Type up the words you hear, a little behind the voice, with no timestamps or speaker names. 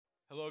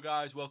Hello,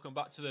 guys. Welcome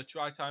back to the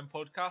Try Time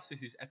podcast.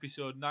 This is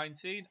episode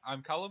 19.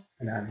 I'm Callum,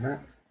 And I'm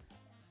Matt.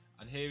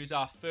 and here is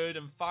our third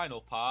and final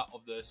part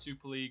of the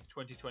Super League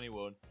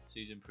 2021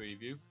 season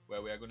preview,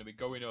 where we are going to be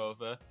going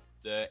over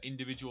the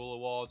individual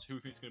awards, who we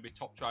think is going to be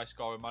top try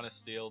scorer, man of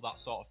steel, that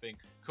sort of thing.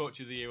 Coach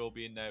of the year will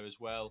be in there as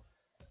well.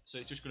 So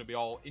it's just going to be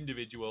all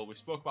individual. We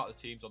spoke about the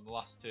teams on the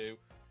last two,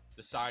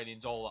 the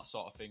signings, all that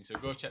sort of thing. So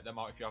go check them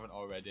out if you haven't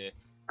already.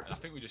 And I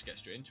think we just get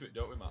straight into it,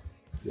 don't we, Matt?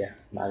 Yeah,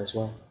 might as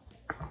well.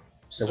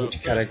 So So which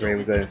first category up, are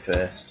we going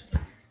first?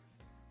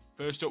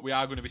 First up, we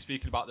are going to be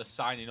speaking about the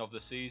signing of the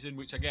season,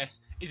 which I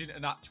guess isn't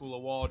an actual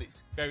award.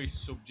 It's very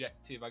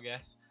subjective, I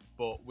guess,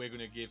 but we're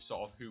going to give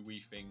sort of who we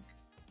think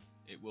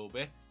it will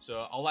be.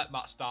 So I'll let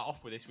Matt start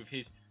off with this with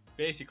his.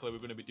 Basically, we're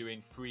going to be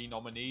doing 3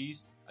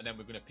 nominees, and then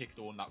we're going to pick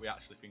the one that we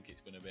actually think it's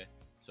going to be.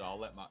 So I'll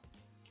let Matt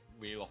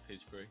reel off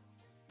his 3.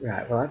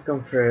 Right, well I've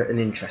gone for an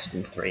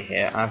interesting 3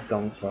 here. I've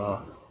gone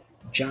for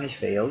Jai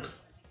Field,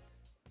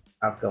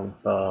 I've gone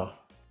for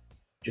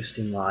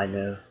Justin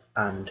Lino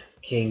and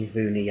King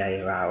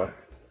Vuniyayawa.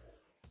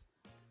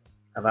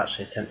 I've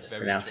actually attempted to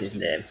Very pronounce his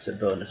name, so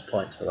bonus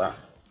points for that.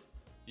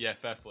 Yeah,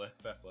 fair play,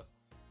 fair play.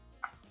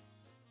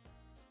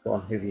 Go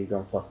on, who have you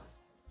gone for?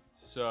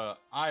 So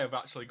I have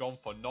actually gone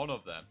for none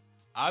of them.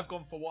 I've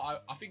gone for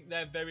what I think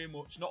they're very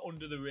much not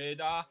under the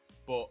radar,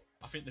 but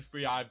I think the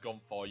 3 I've gone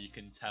for, you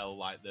can tell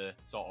like the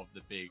sort of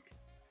the big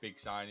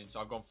signing.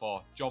 So I've gone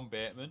for John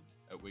Bateman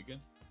at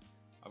Wigan.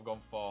 I've gone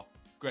for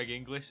Greg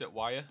Inglis at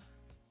Wire,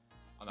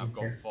 and I've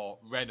gone for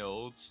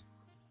Reynolds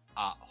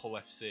at Hull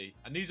FC.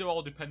 And these are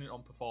all dependent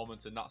on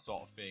performance and that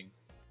sort of thing,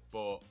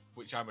 but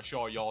which I'm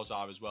sure yours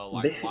are as well.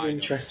 Like This is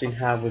interesting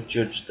how we've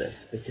judged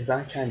this, because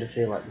I kind of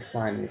feel like the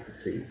signing of the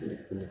season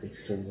is going to be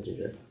somebody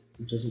that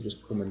doesn't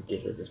just come and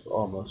delivers, but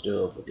almost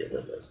over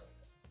delivers.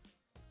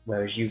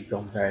 Whereas you've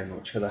gone very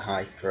much for the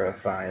high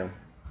profile.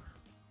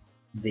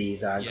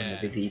 These are going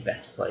to be the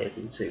best players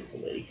in Super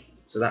League,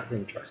 so that's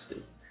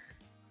interesting.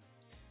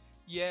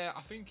 Yeah,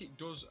 I think it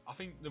does. I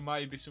think there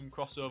might be some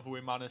crossover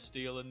with Man of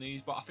Steel and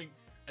these, but I think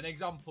an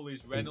example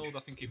is Reynolds.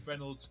 I think if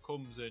Reynolds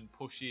comes and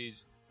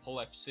pushes Hull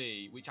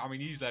FC, which I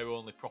mean he's their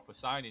only proper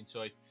signing,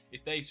 so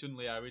if they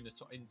suddenly are in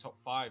top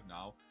 5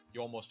 now,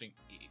 you almost think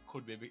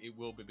it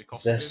will be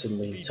because They're of him.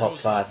 suddenly in top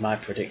 5. My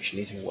prediction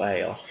is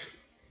way off.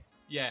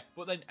 Yeah,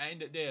 but then at the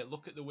end of the day,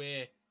 look at the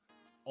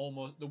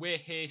way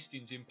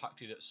Hastings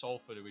impacted at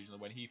Salford originally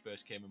when he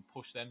first came and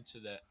pushed them to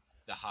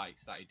the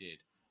heights that he did.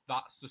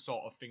 That's the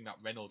sort of thing that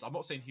Reynolds. I'm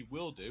not saying he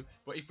will do,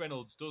 but if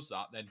Reynolds does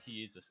that, then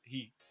he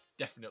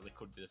definitely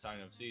could be the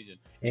signing of the season.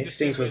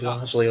 Hastings was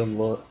largely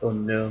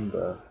unknown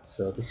though,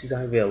 so this is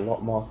going to be a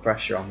lot more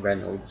pressure on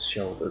Reynolds'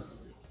 shoulders.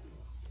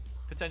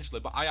 Potentially,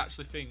 but I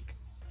actually think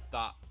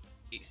that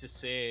it's the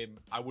same.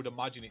 I would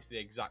imagine it's the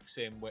exact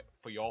same way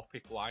for your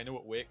pick Lino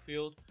at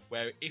Wakefield,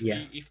 where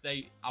if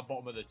they are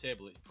bottom of the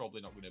table, it's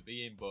probably not going to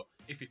be him. But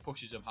if he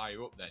pushes them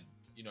higher up, then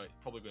it's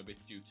probably going to be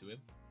due to him.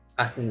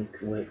 I think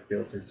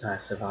Wakefield's entire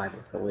survival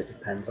probably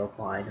depends on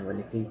Lino,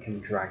 and if he can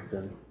drag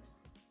them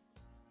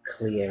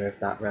clear of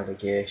that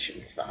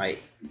relegation fight,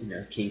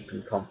 keep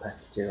them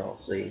competitive all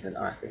season,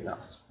 I think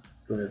that's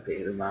going to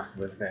be the mark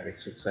of a very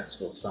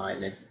successful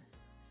signing.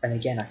 And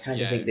again, I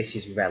kind of think this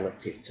is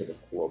relative to the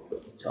club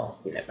that we're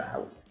talking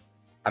about.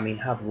 I mean,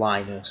 had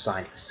Lino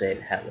signed for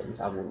St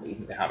Helens, I wouldn't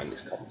even be having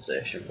this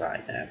conversation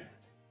right now.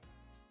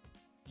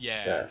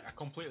 Yeah, I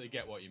completely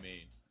get what you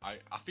mean.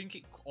 I think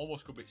it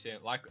almost could be saying,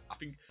 like, I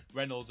think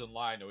Reynolds and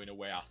Lino in a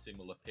way are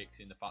similar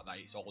picks in the fact that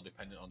it's all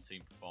dependent on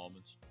team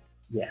performance.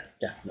 Yeah,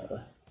 definitely.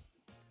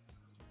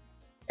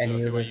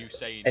 Any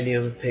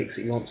other picks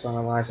that you want to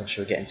analyse, or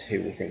should we get into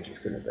who we think it's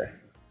going to be?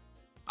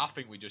 I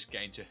think we just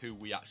get into who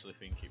we actually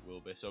think it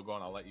will be. So go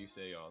on, I'll let you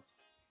say yours.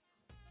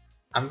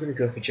 I'm going to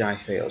go for Jai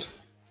Field.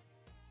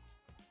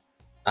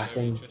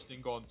 Interesting.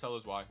 Go on, tell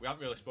us why. We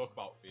haven't really spoke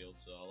about Field,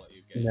 so I'll let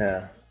you get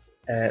No.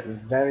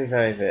 Very,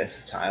 very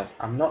versatile.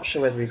 I'm not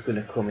sure whether he's going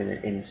to come in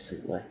and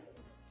instantly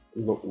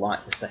look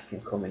like the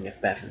second coming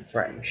of Bevan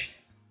French,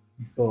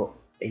 but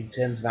in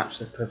terms of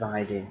actually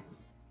providing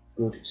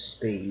good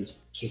speed,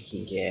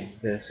 kicking game,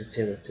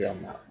 versatility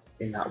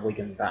in that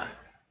Wigan back,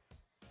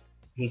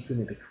 he's going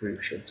to be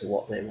crucial to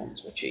what they want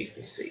to achieve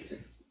this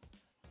season.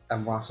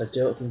 And whilst I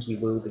don't think he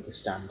will be the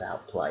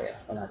standout player,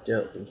 and I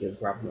don't think he'll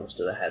grab most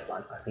of the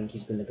headlines, I think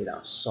he's going to be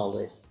that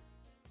solid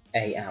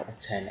 8 out of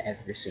 10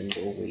 every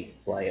single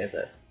week player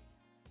that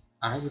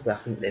I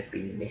think they've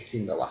been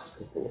missing the last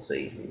couple of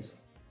seasons.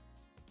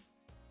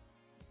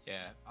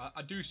 Yeah,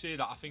 I do see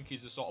that. I think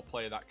he's the sort of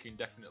player that can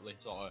definitely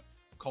sort of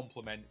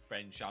complement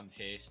French and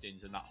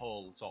Hastings and that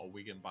whole sort of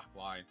Wigan back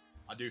line.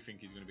 I do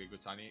think he's going to be a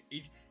good signing.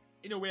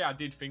 In a way, I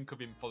did think of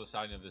him for the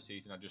signing of the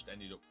season. I just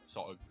ended up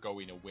sort of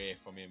going away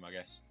from him, I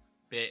guess.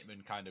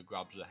 Bateman kind of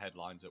grabs the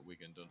headlines at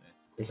Wigan, doesn't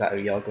he? Is that who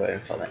you're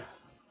going for then?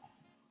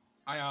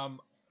 I am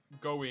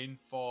going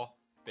for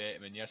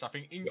Bateman, yes. I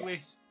think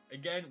Inglis,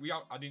 again,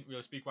 I didn't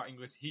really speak about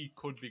Inglis. He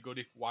could be good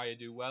if Wire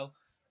do well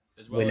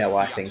as well. We know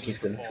I think he's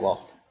going to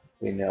flop.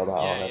 We know that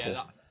already.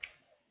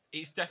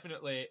 it's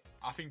definitely,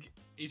 I think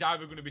he's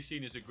either going to be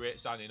seen as a great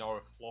signing or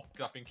a flop.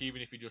 Because I think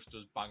even if he just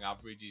does bang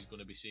average, he's going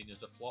to be seen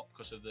as a flop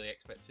because of the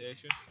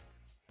expectation.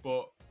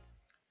 But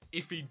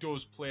if he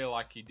does play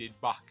like he did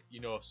back,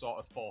 sort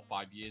of 4 or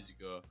 5 years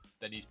ago,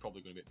 then he's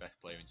probably going to be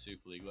best player in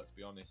Super League, let's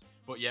be honest.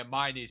 But yeah,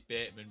 mine is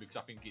Bateman because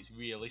I think it's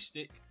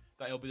realistic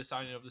that he'll be the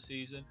signing of the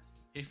season.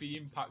 If he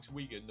impacts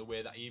Wigan the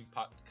way that he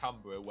impacted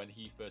Canberra when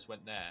he first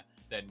went there,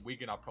 then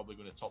Wigan are probably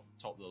going to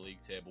top the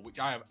league table, which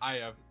I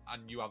have,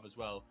 and you have as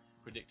well,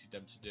 predicted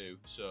them to do.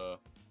 So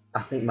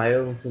I think my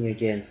only thing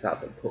against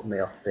that put me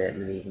off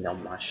Bateman even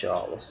on my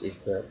shortlist is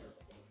that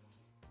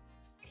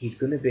he's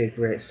going to be a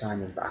great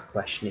signing, but I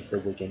question if the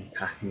Wigan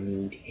pack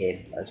need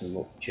him as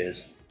much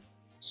as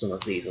some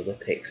of these other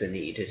picks are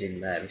needed in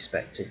their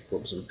respective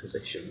clubs and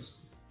positions.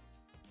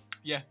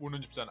 Yeah,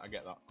 100%, I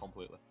get that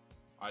completely.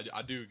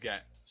 I do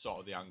get sort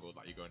of the angle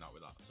that you're going at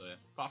with that. So yeah,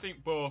 but I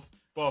think both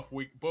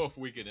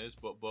Wiganers,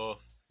 but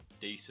both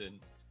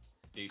decent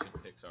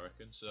picks, I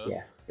reckon. So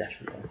yeah,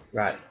 definitely.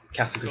 Right,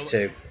 category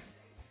 2.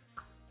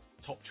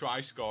 Top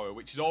try scorer,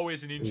 which is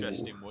always an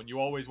interesting one. You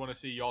always want to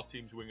see your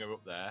team's winger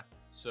up there.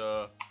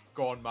 So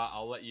go on, Matt.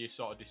 I'll let you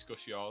sort of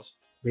discuss yours.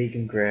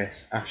 Regan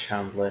Grace, Ash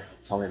Handler,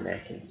 Tommy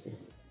Makinson.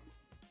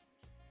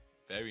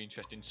 Very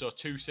interesting. So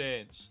 2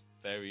 Saints.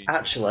 Very interesting.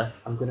 Actually,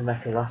 I'm going to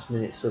make a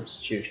last-minute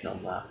substitution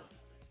on that.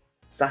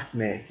 Sack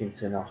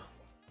Makinson off,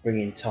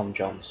 bring in Tom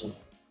Johnson.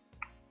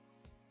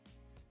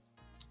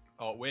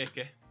 Oh,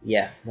 Wakey.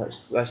 Yeah,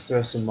 let's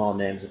throw some more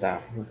names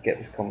about. Let's get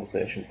this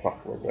conversation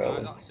properly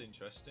rolling. Right, that's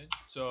interesting.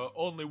 So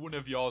only one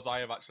of yours I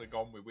have actually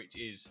gone with, which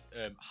is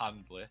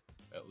Handley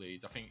at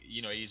Leeds. I think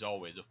he's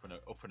always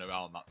up and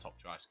around that top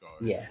try scorer.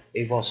 Yeah,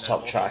 he was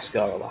top try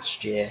scorer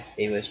last year.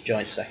 He was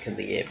joint second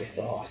the year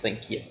before. I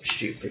think you're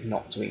stupid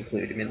not to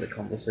include him in the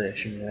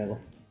conversation, really.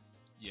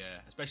 Yeah,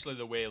 especially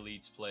the way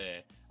Leeds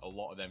play, a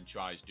lot of them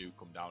tries do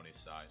come down his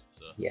side.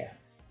 So yeah,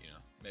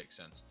 makes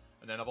sense.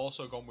 And then I've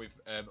also gone with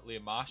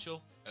Liam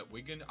Marshall at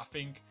Wigan. I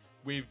think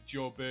with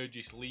Joe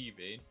Burgess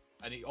leaving,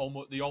 and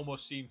they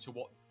almost seem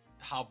to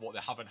have what they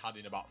haven't had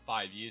in about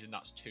 5 years, and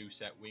that's 2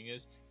 set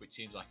wingers, which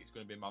seems like it's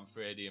going to be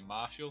Manfredi and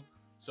Marshall.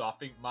 So I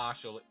think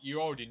Marshall, you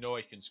already know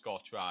he can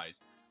score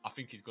tries. I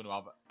think he's going to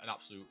have an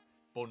absolute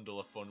bundle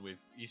of fun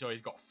with. He's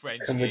got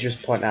French. Can we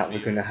just point out we're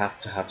going to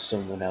have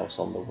someone else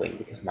on the wing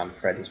because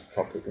Manfredi's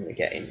probably going to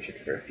get injured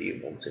for a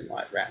few months in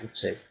like round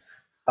 2.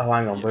 Oh,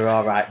 hang on, we're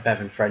all right.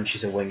 Bevan French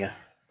is a winger.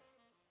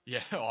 Yeah,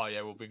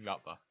 we'll bring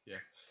that back.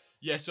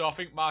 Yeah. So I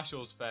think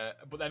Marshall's fair,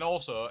 but then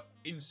also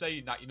in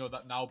saying that,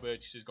 that now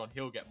Burgess has gone,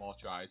 he'll get more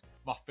tries.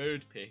 My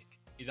third pick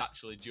is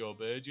actually Joe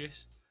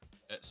Burgess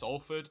at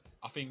Salford.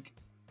 I think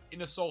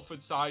in a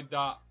Salford side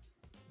that,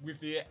 with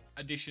the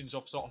additions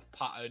of sort of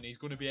pattern, he's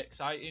going to be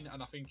exciting,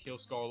 and I think he'll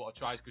score a lot of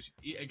tries because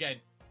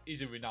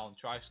he's a renowned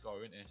try scorer,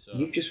 isn't he? So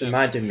you've just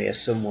reminded me of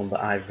someone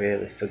that I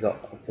really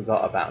forgot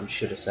about and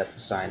should have said for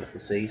sign of the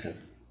season.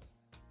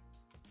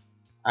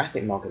 I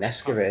think Morgan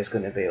Escaré is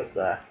going to be up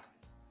there.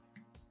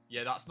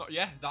 Yeah,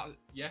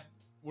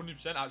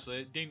 100%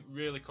 actually. It didn't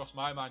really cross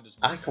my mind as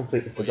much. I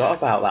completely forgot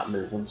about that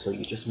move until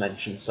you just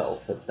mentioned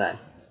Salford then.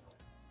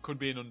 Could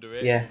be an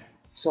underrated. Yeah,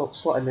 so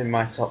slot him in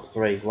my top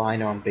 3.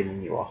 Lino, I'm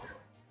binning you off.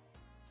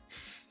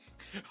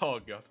 Oh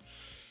god.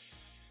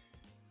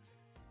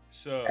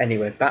 So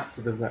anyway, back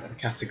to the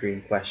category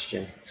in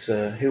question.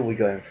 So who are we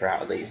going for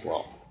out of these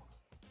lot?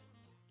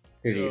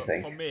 Who do you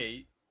think?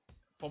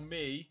 For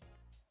me,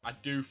 I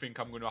do think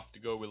I'm going to have to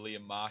go with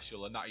Liam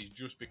Marshall, and that is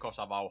just because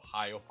of how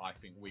high up I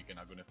think Wigan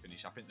are going to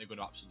finish. I think they're going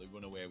to absolutely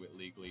run away with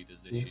league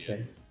leaders this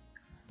year.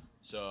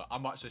 So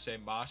I'm actually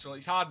saying Marshall.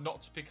 It's hard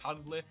not to pick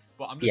Handley,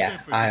 but I'm just going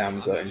for I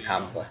am going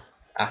Handley.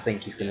 I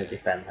think he's going to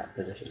defend that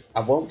position.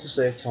 I want to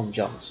say Tom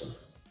Johnson,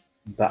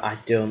 but I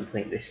don't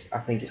think I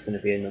think it's going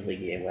to be another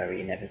year where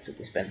he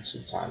inevitably spends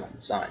some time on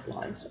the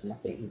sidelines, and I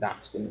think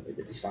that's going to be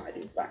the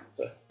deciding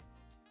factor.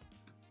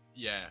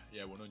 Yeah,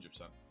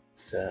 100%.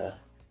 So,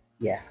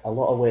 yeah, a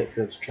lot of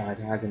Wakefield's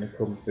tries are going to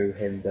come through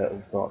him, but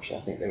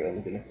unfortunately I think they're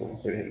only going to come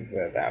through him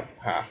for about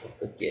half of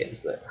the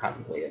games that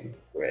Handley and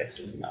Grace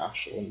and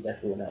Marshall and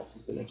everyone else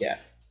is going to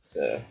get.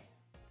 So,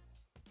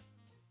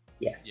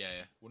 yeah.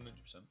 Yeah, 100%.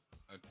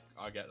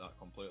 I get that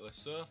completely.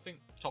 So I think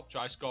top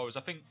try scorers,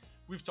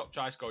 with top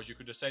try scorers you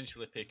could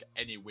essentially pick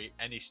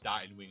any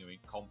starting winger in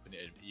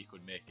competent, you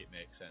could make it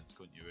make sense,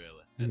 couldn't you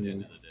really, at the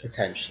end of the day?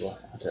 Potentially.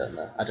 I don't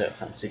know. I don't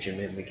fancy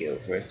Jimmy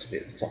McGillivray to be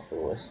at the top of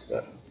the list,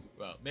 but...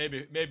 Well,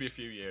 maybe a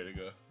few years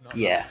ago.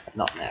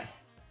 Not now.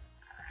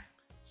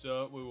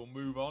 So we will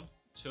move on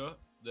to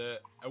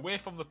away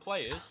from the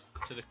players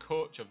to the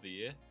coach of the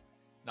year.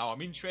 Now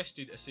I'm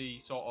interested to see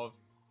sort of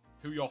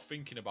who you're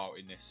thinking about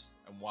in this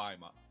and why,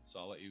 Matt. So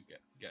I'll let you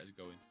get us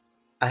going.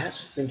 I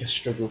actually think I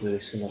struggled with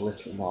this one a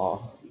little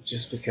more,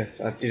 just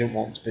because I didn't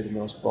want to be the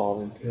most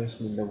boring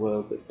person in the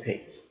world that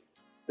picks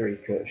 3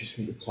 coaches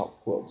from the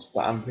top clubs,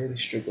 but I'm really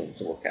struggling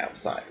to look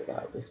outside of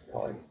that at this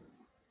point.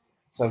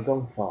 So I've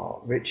gone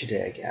for Richard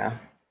Agar,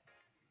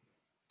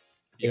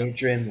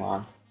 Adrian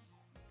Lamb,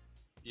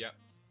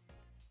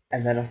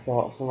 and then I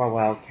thought for my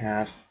wild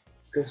card,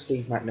 let's go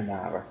Steve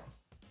McNamara.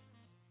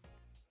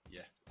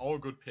 all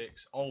good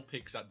picks. All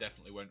picks that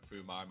definitely went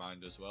through my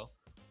mind as well.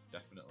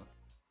 Definitely.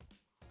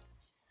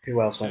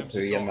 Who else In went terms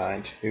through of your sort of-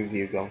 mind? Who have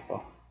you gone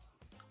for?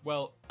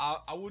 Well,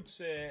 I would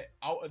say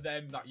out of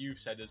them that you've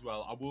said as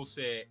well, I will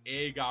say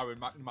Agar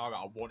and McNamara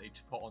I wanted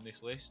to put on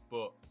this list,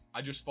 but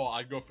I just thought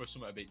I'd go for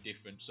something a bit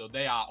different. So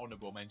they are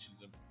honourable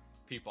mentions and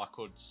people I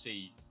could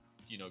see,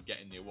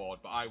 getting the award.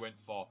 But I went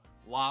for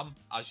Lamb,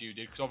 as you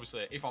did, because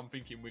obviously if I'm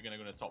thinking we're going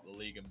to top the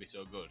league and be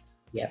so good,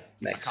 Yeah,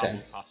 makes I can't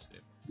sense. look past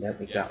him. Yep,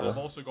 Yeah, exactly. and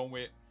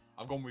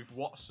I've gone with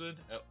Watson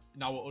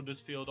now at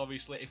Huddersfield.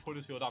 Obviously, if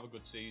Huddersfield have a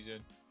good season,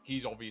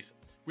 he's obvious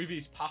with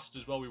his past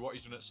as well with what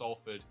he's done at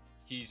Salford.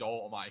 He's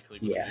automatically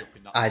going to be up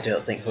in that. I sort of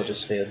don't think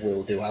conversation. Huddersfield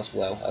will do as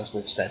well as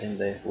we've said in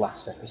the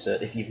last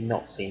episode. If you've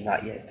not seen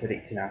that yet,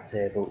 predicting our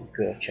table,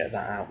 go check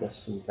that out. There's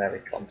some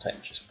very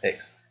contentious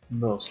picks,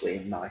 mostly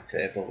in my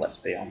table. Let's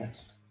be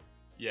honest.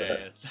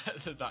 Yeah,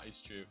 that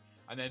is true.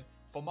 And then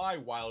for my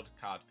wild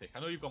card pick, I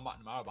know you've gone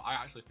McNamara, but I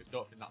actually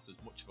don't think that's as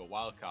much of a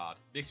wild card.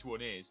 This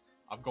one is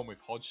I've gone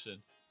with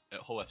Hodgson at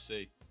Hull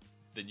FC,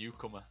 the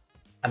newcomer.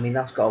 I mean,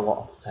 that's got a lot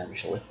of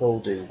potential. If Hull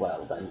do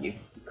well, then you,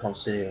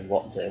 considering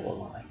what they were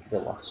like the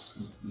last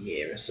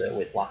year or so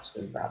with Lask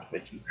and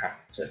Bradford, you have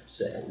to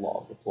say a lot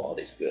of the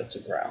plaudits go to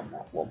Brown,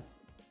 that one.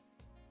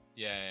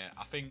 Yeah,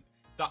 I think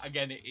that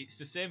again, it's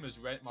the same as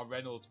my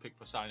Reynolds pick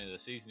for signing of the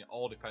season. It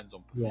all depends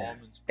on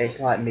performance. It's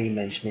like me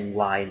mentioning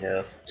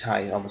Lino,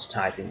 almost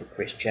ties in with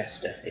Chris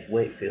Chester. If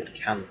Wakefield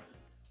can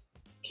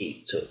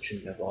keep touch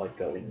and avoid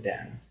going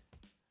down,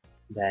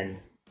 then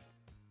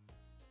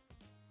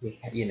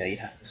you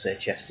have to say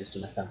Chester's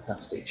done a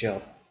fantastic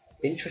job.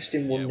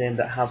 Interesting one name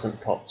that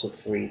hasn't popped up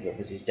for either of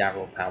us is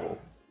Darryl Powell.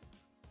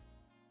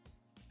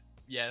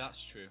 Yeah,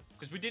 that's true.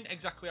 Because we didn't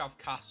exactly have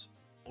Cass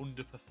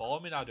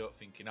underperforming, I don't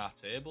think, in our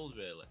tables,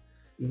 really.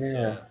 No.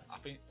 So I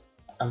think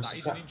that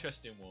is an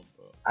interesting one.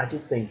 But I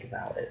did think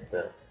about it,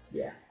 but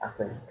yeah, I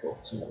think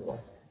ultimately.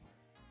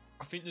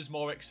 I think there's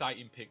more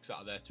exciting picks that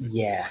are there to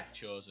be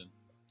chosen.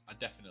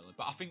 Definitely.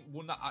 But I think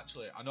one that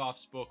actually, I know I've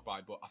spoke about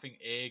it, but I think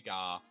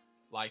Agar,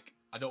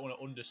 I don't want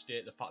to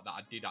understate the fact that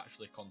I did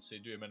actually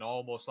consider him, and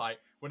almost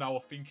when I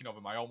was thinking of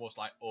him, I almost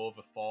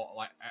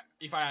overthought.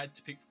 If I had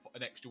to pick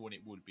an extra one,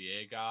 it would be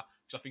Agar,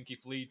 because I think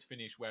if Leeds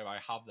finish where I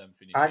have them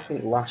finishing, I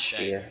think last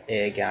year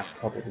Agar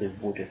probably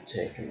would have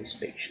taken this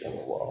fictional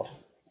award.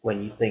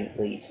 When you think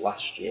Leeds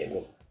last year,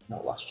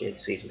 the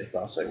season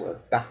before, so were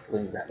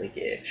battling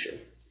relegation,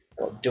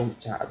 got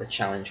dumped out of the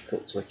Challenge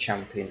Cup to a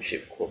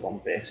Championship club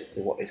on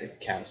basically what is a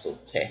council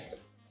tip.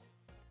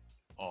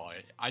 Oh,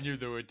 I knew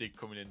there were a dig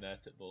coming in there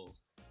to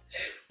Bulls.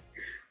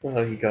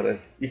 Well, you got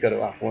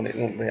to have one. It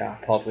won't be our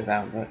pod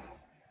without it.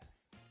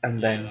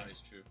 And then, that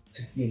is true.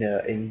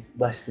 In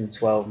less than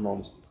 12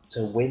 months,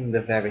 to win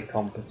the very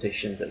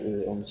competition that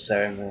we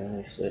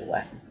unceremoniously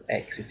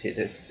exited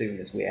as soon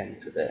as we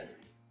entered it,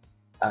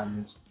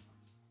 and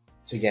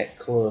to get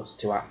close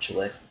to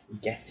actually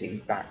getting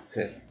back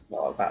to,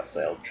 well, about to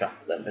say Old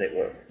Trafford then, but it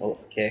were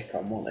up cake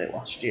on, wasn't it,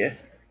 last year?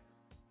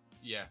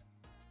 Yeah.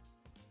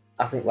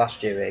 I think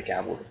last year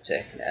Agar would have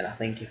taken it, and I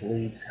think if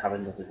Leeds have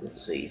another good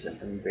season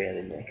and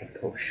really make a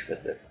push for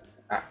the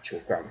actual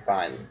grand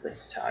final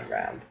this time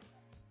round,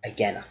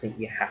 again, I think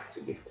you have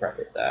to give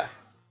credit there.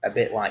 A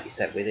bit like you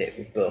said with it,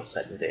 we both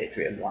said with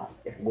Adrian Lamb,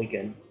 if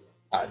Wigan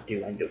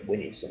do end up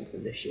winning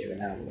something this year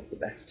and are one of the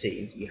best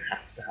teams, you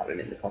have to have him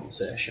in the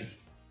conversation.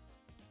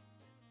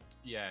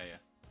 Yeah.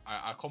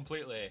 I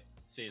completely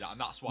see that,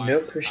 and that's why. No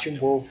Christian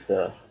Wolf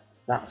though.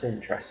 That's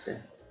interesting.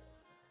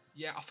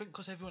 Yeah, I think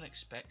because everyone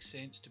expects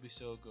Saints to be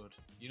so good.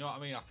 You know what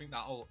I mean? I think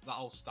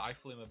that'll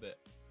stifle him a bit.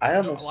 I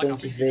almost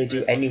think if they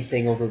do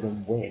anything other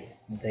than win,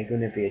 they're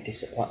going to be a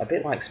disappointment. A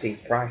bit like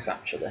Steve Price,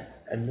 actually.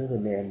 Another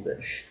name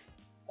that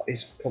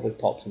is probably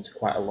popped into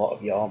quite a lot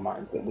of your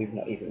minds that we've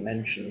not even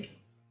mentioned.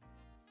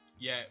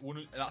 Yeah,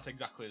 that's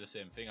exactly the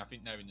same thing. I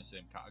think they're in the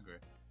same category.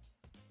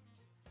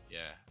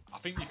 Yeah, I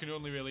think you can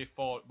only really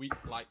afford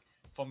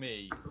for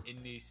me in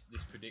this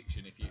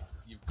prediction, if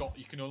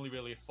you can only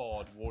really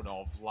afford one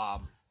of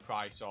Lamb,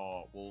 Price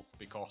or Wolf,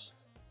 because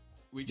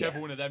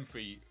whichever one of them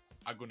three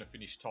are going to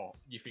finish top,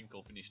 you think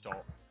will finish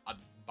top, I'd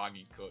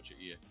banging coach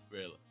at you,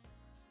 really.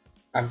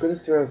 I'm going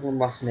to throw one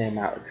last name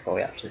out before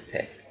we actually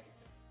pick.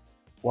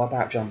 What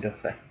about John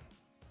Duffy?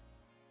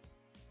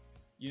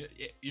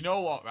 You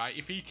know what, right?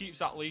 If he keeps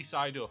that Lee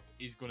side up,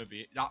 he's going to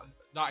be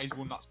that is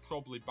one that's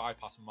probably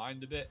bypassed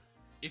mind a bit.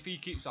 If he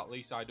keeps that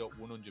Lee side up,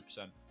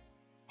 100%.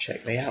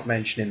 Check me out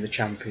mentioning the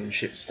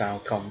Championship style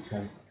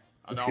content.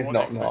 This is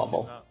not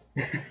normal.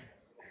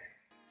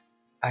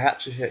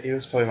 It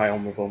was probably my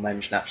honourable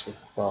mention actually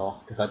for fourth,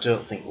 because I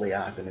don't think Lee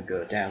are going to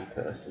go down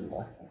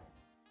personally.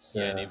 So,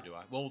 yeah, neither do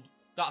I. Well,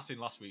 that's in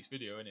last week's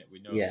video, isn't it? We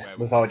know. Yeah,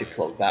 we've already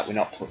plugged that. We're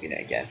not plugging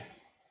it again.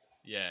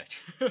 Yeah.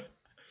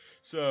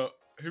 So,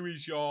 who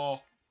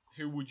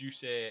would you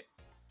say,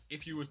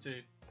 if you were to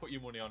put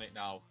your money on it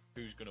now,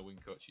 who's going to win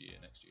Coach of the Year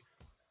next year?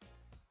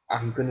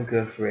 I'm going to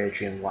go for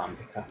Adrian Lamb,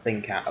 because I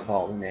think out of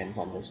all the names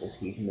on this list,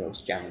 he's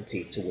most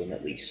guaranteed to win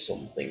at least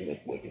something with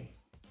Wigan.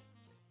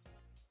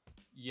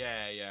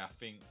 Yeah, I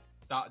think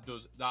that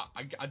does that.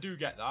 I do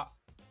get that.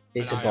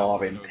 It's And a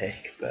boring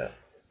pick, but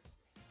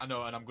I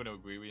know, and I'm going to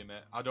agree with you,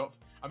 mate.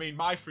 I mean,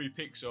 my 3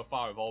 picks so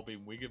far have all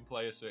been Wigan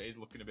players, so it is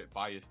looking a bit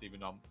biased, even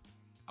though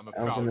I'm a I'm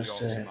proud gonna Yorkshire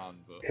say, man.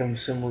 But can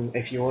someone,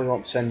 if you only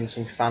want to send in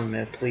some fan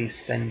mail, please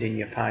send in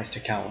your pies to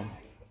Callum.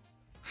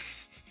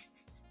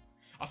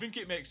 I think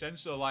it makes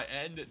sense. So, like, at the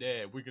end of the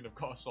day, Wigan have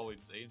got a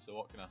solid team. So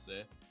what can I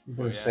say? I'm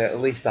gonna But, say yeah.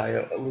 at least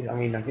I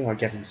mean I think I'll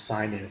get him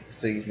signing of the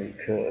season and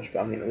coach,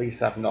 but I mean at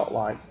least I've not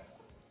like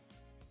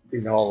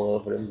been all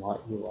over him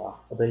like you are.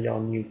 Are they your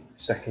new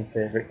second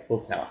favourite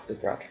club now after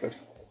Bradford?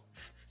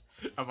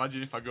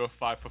 Imagine if I go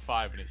 5 for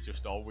 5 and it's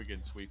just all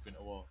Wigan sweeping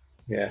awards.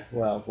 Yeah,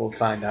 well we'll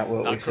find out.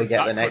 Won't we That could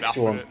forget the next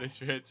happen one? at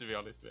this rate, to be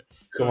honest. Mate.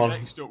 Come So on.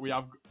 next up we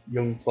have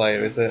Young player,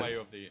 young is it? player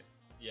of the year.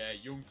 Yeah,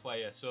 young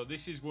player. So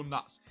this is one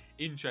that's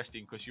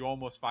interesting because you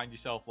almost find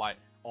yourself like,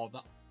 oh,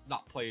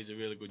 that player is a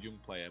really good young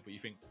player, but you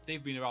think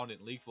they've been around in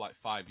the league for like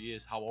 5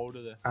 years. How old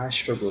are they? I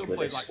struggled some with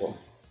players this like one,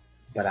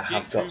 but I Jake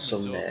have got Truman's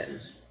some up.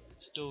 names.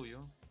 Still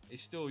young.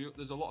 It's still young.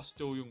 There's a lot of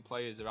still young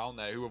players around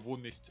there who have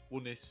won this,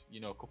 a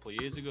couple of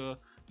years ago,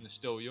 and they're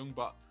still young.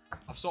 But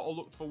I've sort of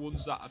looked for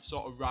ones that have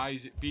sort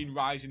of been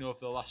rising over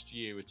the last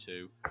year or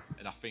two,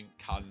 and I think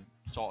can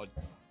sort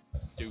of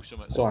do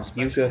something. Go on,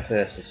 special. you go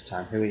first this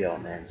time. Who are your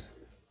names?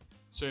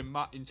 So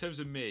in terms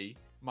of me,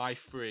 my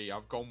 3,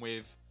 I've gone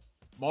with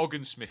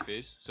Morgan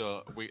Smithies.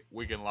 So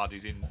Wigan lad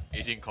is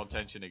in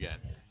contention again,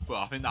 but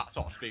I think that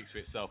sort of speaks for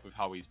itself with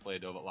how he's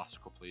played over the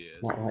last couple of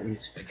years. Not like you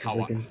to pick a How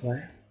Wigan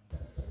player.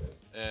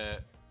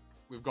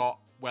 We've got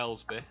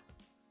Wellesby,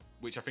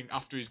 which I think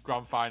after his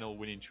grand final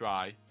winning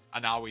try,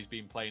 and now he's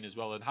been playing as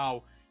well, and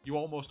how you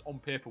almost on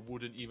paper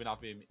wouldn't even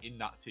have him in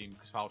that team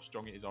because of how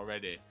strong it is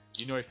already.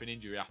 You know, if an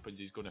injury happens,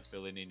 he's going to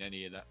fill in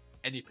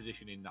any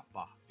position in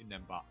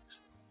them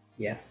backs.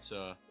 Yeah.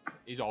 So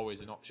he's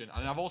always an option.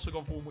 And I've also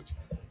gone for one which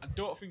I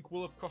don't think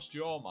will have crossed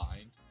your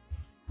mind.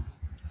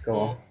 Go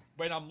on.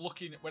 When I'm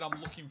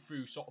looking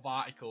through sort of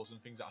articles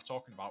and things that are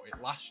talking about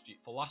it last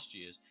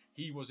year's,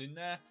 he was in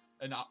there,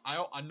 and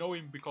I know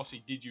him because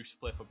he did used to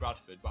play for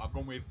Bradford. But I've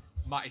gone with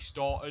Matty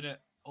Staunton at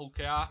Hull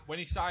KR. When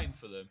he signed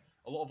for them,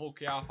 a lot of Hull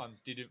KR fans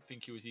didn't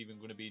think he was even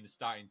going to be in the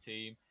starting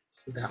team.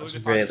 That's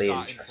really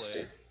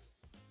interesting.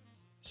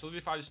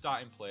 Solidified a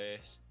starting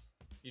place.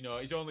 You know,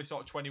 he's only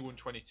sort of 21,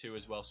 22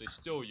 as well, so he's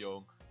still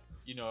young.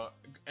 You know,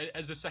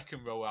 as a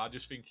second rower, I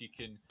just think he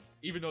can,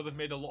 even though they've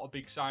made a lot of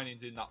big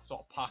signings in that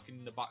sort of pack and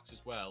in the backs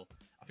as well,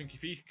 I think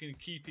if he can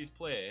keep his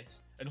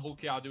place, and Hull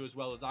KR do as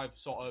well as I've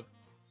sort of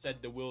said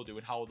they will do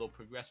and how they'll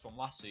progress from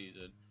last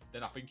season,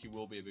 then I think he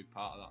will be a big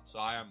part of that. So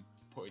I am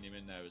putting him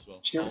in there as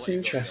well. Do you know what's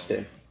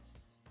interesting?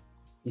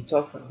 You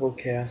talk about Hull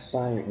KR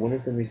signing, one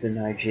of them is the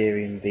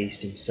Nigerian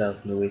beast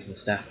himself, Luis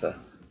Mustafa,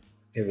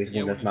 who is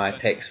one of my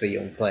picks for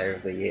Young Player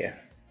of the Year.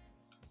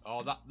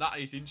 Oh, that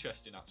is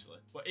interesting actually.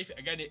 But if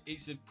again,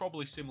 it's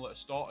probably similar to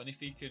Staunton. If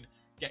he can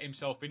get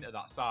himself into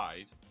that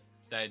side,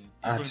 then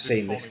I've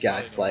seen this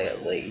guy play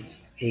at Leeds.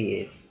 He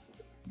is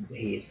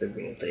the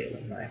real deal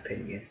in my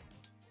opinion.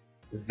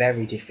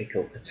 Very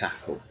difficult to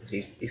tackle because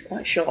he's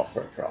quite short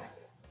for a prop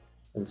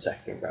and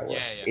second rower.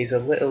 Yeah. He's a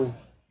little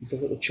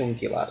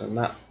chunky lad, and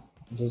that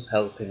does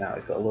help him out.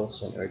 He's got a low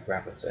centre of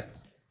gravity.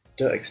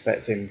 Don't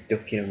expect him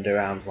ducking under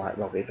arms like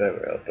Robbie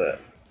Burrow,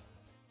 but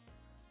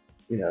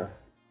you know,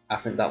 I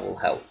think that will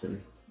help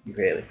him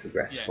really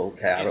progress Hull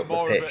KR up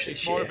the pitch this year.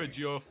 It's more of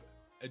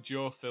a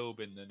Joe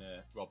Philbin than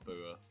a Rob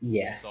Burrow.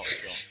 Yeah. Sort of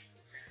shot.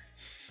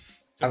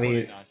 I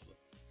mean,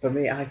 for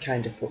me, I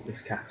kind of put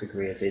this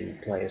category as in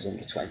players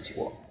under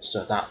 21,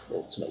 so that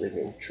ultimately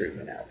ruled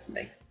Truman out for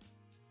me.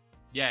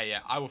 Yeah,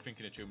 I was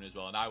thinking of Truman as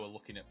well, and I was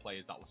looking at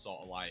players that were sort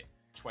of like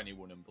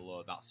 21 and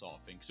below, that sort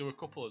of thing. So a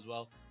couple as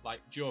well, like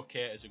Joe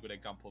Cater is a good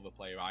example of a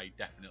player I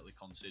definitely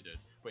considered,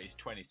 but he's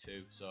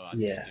 22, so I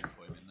just didn't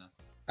put him in there.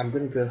 I'm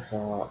going to go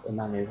for the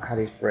man who had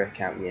his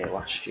breakout year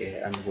last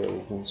year and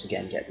will once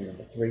again get the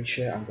number 3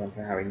 shirt. I'm going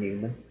for Harry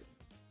Newman.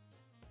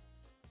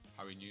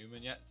 Harry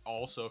Newman, yeah,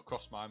 also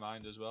crossed my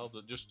mind as well,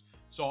 but just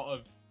sort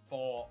of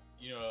thought,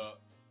 you know,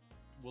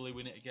 will he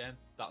win it again?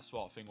 That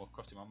sort of thing was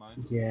crossing my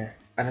mind. Yeah,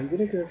 and I'm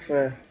going to go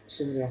for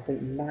somebody I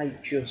think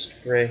might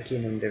just break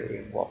in under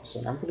Ian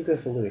Watson. I'm going to go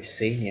for Lewis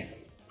Senior.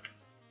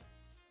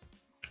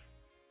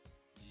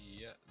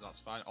 Yeah, that's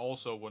fine.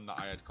 Also one that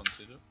I had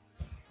considered.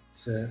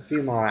 So a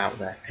few more out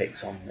there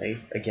picks on me.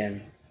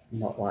 Again,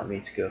 not like me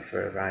to go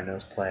for a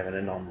Rhinos player and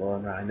a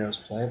non-loan Rhinos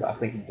player, but I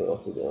think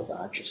both of those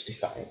are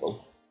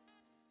justifiable.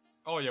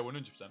 Oh yeah,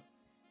 100%.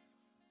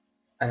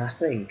 And I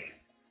think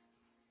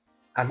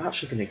I'm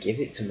actually going to give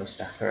it to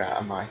Mustafa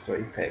out of my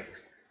 3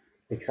 picks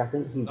because I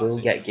think he will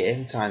get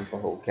game time for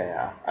Hull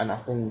KR, and I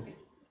think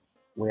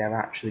we are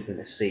actually going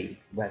to see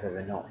whether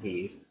or not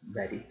he is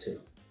ready to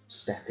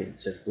step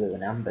into blue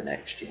and amber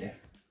next year.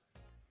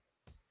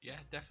 Yeah,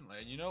 definitely.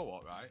 And you know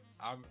what, right?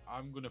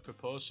 I'm going to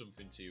propose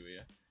something to you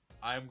here.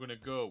 I am going to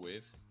go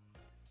with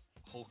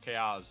Hull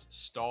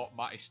KR's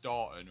Matty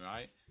Staunton,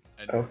 right?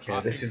 And okay,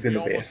 this is going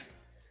to be it.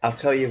 I'll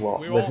tell you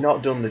what, we've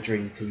not done the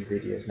Dream Team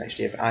videos next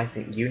year, but I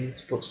think you need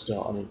to put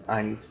Staunton in,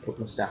 I need to put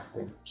Mustafa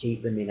in,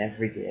 keep them in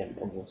every game,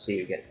 and we'll see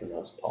who gets the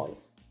most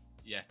points.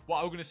 Yeah. What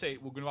I was gonna say,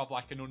 we're gonna have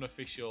like an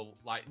unofficial,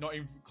 like not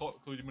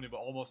including money, but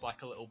almost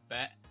like a little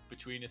bet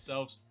between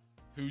ourselves.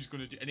 Who's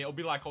gonna do, and it'll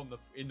be like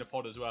in the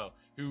pod as well.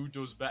 Who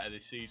does better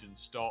this season,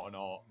 Staunton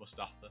or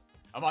Mustafa?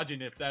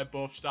 Imagine if they're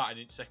both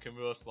starting in second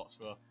row slots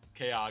for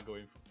KR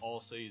going for all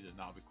season.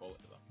 That'd be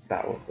quality.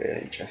 That would be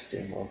an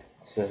interesting one.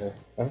 So,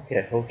 okay,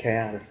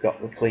 I've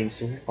got the clean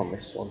sweep on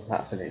this one.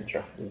 That's an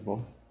interesting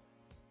one.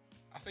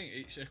 I think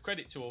it's a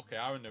credit to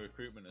OKR and the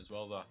recruitment as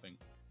well, though. I think.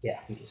 Yeah,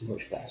 I think it's a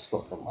much better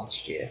squad than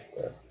last year.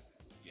 But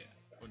yeah,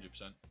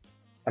 100%.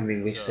 I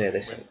mean, we say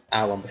this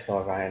how long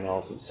before Ryan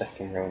Hall's in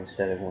second row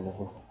instead of one of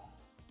them.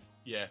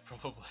 Yeah,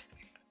 probably.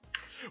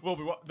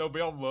 They'll be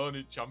on loan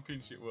in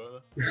Championship,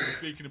 won't they? We're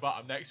speaking about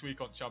them next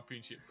week on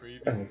Championship preview.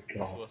 Oh,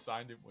 God. Still a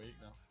signed in week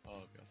now.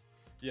 Oh, God.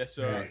 Yeah,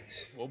 so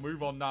right. We'll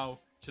move on now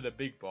to the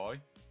big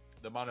boy,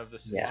 the man of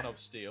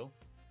steel.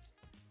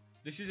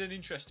 This is an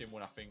interesting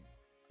one, I think,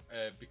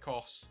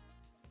 because,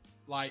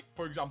 like,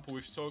 for example,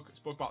 we've spoke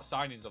about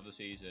signings of the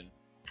season.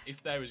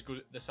 If they're as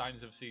good, the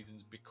signings of the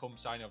seasons become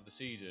signing of the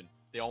season,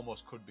 they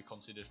almost could be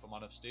considered for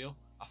man of steel,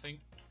 I think.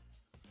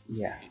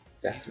 Yeah,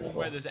 definitely. It's one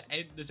where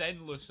there's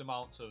endless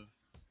amounts of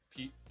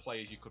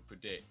players you could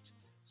predict.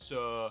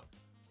 So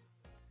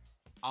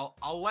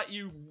I'll let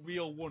you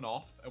reel one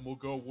off, and we'll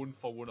go one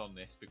for one on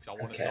this because I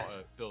want to sort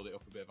of build it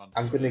up a bit of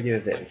anticipation. I'm going to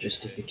give a bit of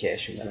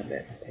justification and a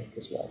bit of a pick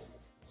as well.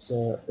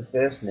 So the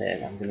first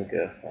name I'm going to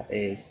go for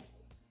is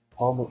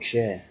Paul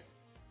McShane.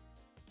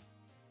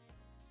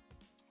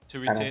 To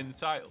retain the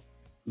title?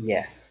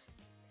 Yes.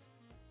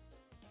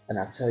 And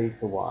I'll tell you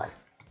for why.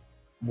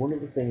 One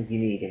of the things you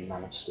need in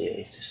Man of Steel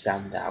is to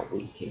stand out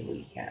week in,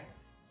 week out.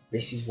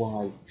 This is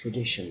why,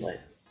 traditionally,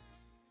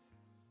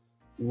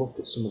 look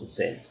at some of the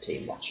Saints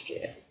team last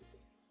year.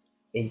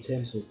 In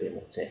terms of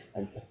ability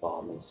and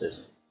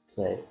performances,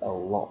 played a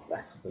lot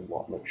better than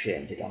what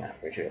McShane did on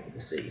average over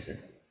the season.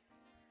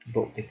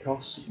 But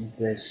because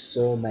there's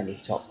so many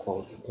top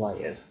quality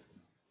players,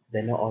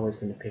 they're not always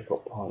going to pick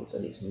up points,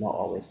 and it's not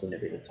always going to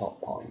be the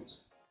top points.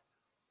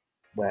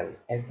 Whereas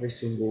every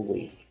single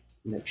week,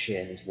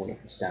 McShane is one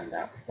of the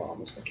standout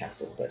performers for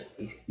Castleford.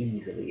 He's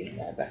easily in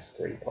their best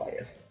 3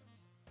 players.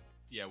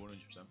 Yeah,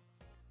 100%.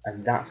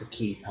 And that's a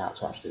key part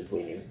to actually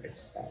winning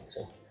this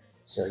title.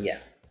 So yeah,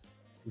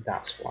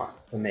 that's why,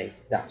 for me,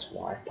 that's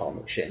why Paul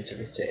McShane to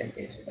retain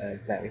is a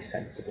very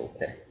sensible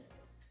pick.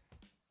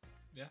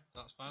 Yeah,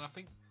 that's fine. I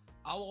think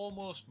I'll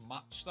almost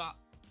match that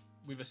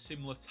with a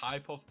similar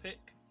type of pick.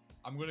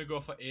 I'm going to go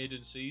for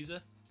Aidan Caesar,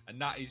 and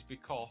that is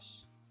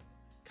because,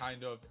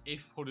 kind of,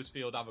 if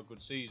Huddersfield have a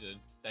good season,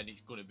 then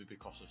it's going to be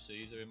because of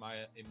Caesar in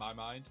my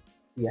mind.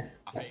 Yeah,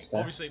 I think fair.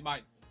 Obviously it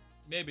might,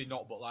 maybe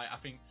not, but like I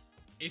think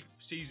if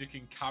Caesar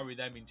can carry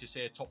them into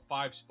say a top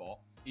 5 spot,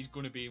 he's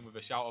going to be in with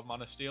a shout of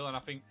Man of Steel. And I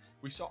think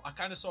I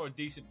kind of saw a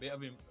decent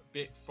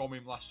bit from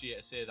him last year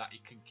to say that he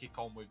can kick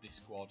on with this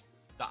squad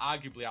that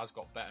arguably has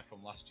got better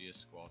from last year's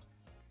squad.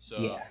 So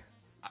yeah.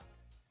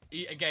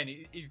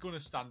 He's going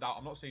to stand out.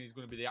 I'm not saying he's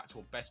going to be the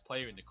actual best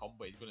player in the comp,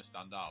 but he's going to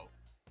stand out.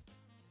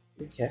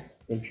 Okay,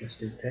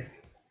 interesting pick.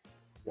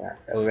 Right,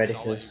 are we ready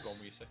for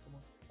this?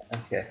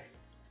 Okay,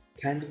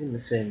 kind of in the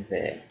same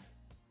vein,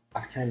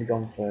 I've kind of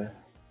gone for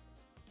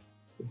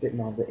a bit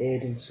more of the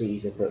Aidan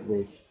Caesar, but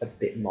with a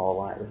bit more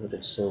likelihood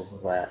of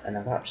silverware, and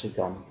I've actually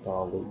gone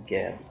for Luke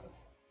Gale,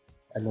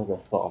 another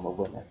former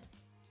winner.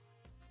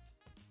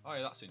 Oh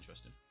yeah, that's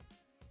interesting.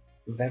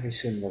 Very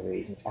similar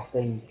reasons. I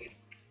think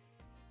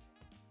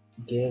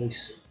Gale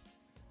is...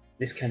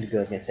 This kind of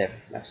goes against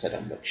everything I've said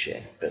on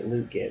McShane, but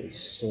Luke Gale is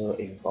so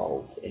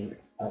involved in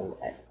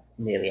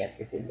nearly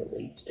everything that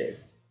Leeds do.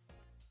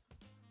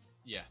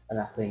 Yeah. And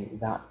I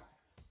think that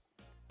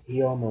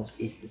he almost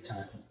is the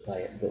type of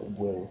player that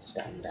will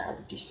stand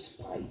out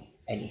despite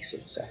any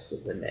success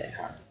that they may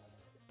have.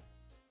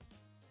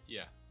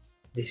 Yeah.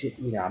 This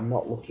is, I'm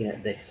not looking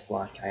at this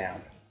like I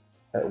am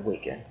at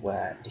Wigan,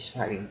 where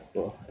despite being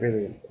both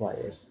brilliant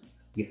players,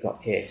 you've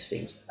got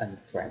Hastings and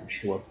French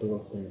who are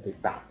both going to be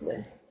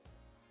battling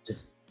to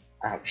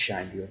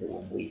outshine the other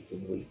one week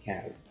in, week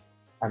out.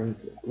 I mean,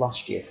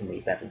 last year for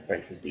me, Bevan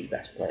French was the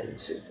best player in the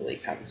Super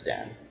League, hands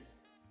down.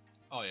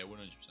 Oh yeah,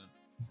 100%.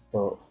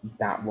 But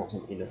that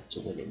wasn't enough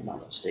to win in Man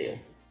of Steel,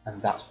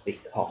 and that's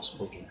because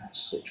Wigan has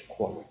such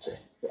quality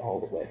all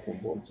the way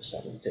from 1 to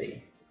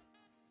 17.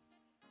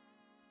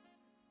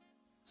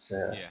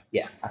 So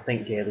yeah, I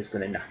think Gale is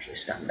going to naturally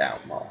stand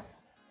out more,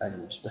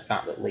 and the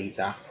fact that Leeds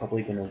are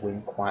probably going to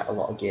win quite a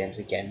lot of games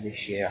again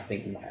this year, I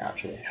think might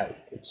actually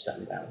help them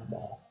stand out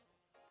more.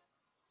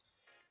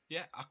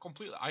 Yeah,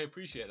 I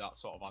appreciate that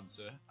sort of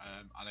answer,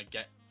 and I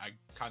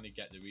kind of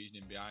get the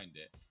reasoning behind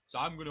it. So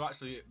I'm going to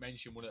actually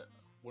mention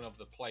one of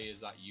the players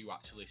that you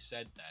actually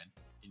said then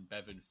in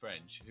Bevan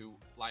French, who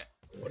like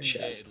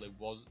undebatedly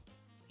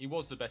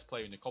was the best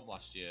player in the comp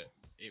last year.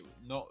 You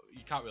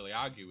can't really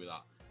argue with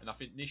that. And I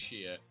think this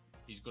year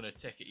he's going to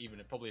take it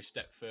even probably a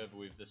step further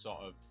with the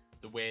sort of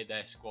the way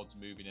their squad's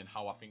moving and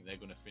how I think they're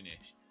going to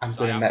finish. I'm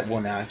going to make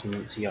one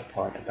argument to your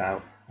point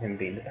about him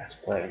being the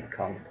best player in the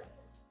comp.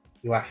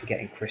 You are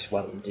forgetting Chris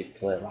Wellham did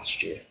play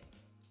last year.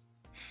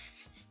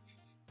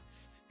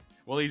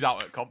 Well, he's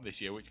out at comp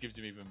this year, which gives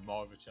him even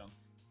more of a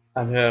chance.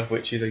 I know,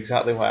 which is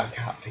exactly why I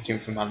can't pick him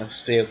for Man of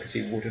Steel, because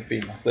he would have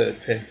been my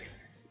third pick.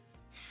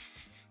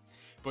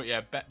 But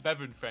yeah,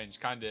 Bevan French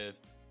kind of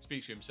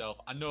speaks for himself.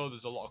 I know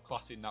there's a lot of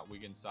class in that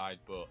Wigan side,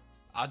 but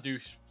I do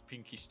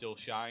think he still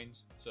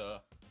shines. So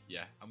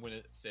yeah, I'm going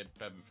to say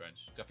Bevan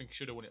French. I think he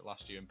should have won it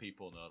last year, and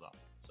people know that.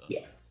 So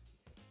Yeah.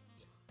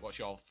 What's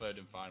your third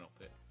and final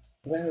pick?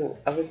 Well,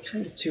 I was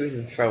kind of toing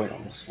and froing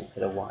on this one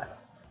for a while,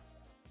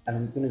 and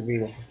I'm going to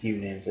reel off a few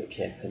names that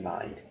came to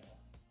mind.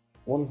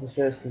 One of the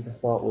first things I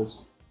thought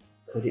was,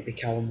 could it be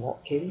Callum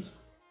Watkins?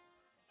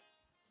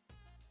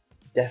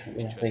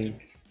 Definitely, I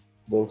think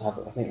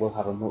we'll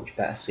have a much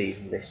better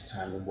season this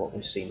time than what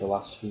we've seen the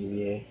last few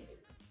years.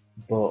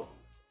 But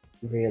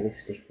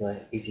realistically,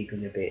 is he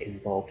going to be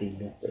involved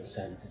enough at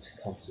centre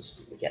to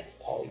consistently get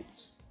the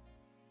points?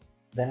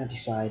 Then I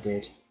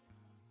decided,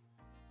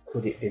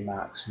 could it be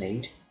Mark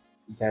Sneyd?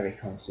 Very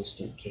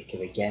consistent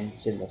kicker again,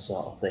 similar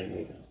sort of thing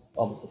with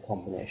almost a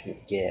combination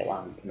of Gale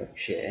and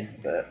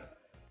McShane, but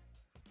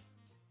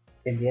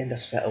in the end I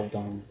settled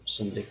on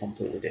somebody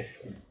completely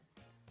different.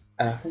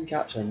 And I think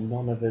actually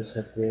none of us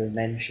have really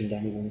mentioned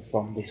anyone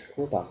from this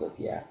club as of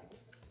yet.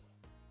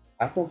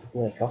 I've gone for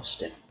Blake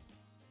Austin.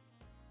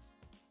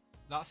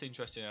 That's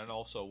interesting, and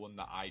also one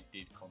that I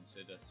did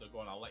consider. So go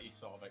on, I'll let you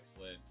sort of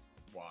explain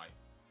why.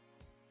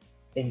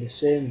 In the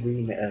same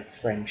remit of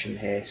French and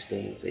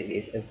Hastings,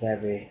 he's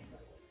very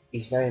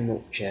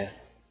much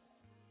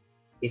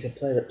he's a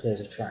player that plays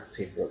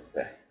attractive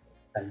rugby,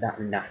 and that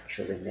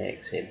naturally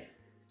makes him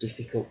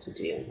difficult to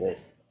deal with,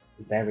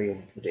 very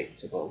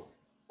unpredictable,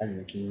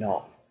 and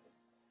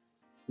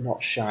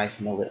not shy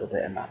from a little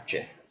bit of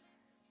magic.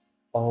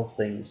 All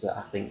things that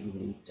I think you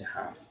need to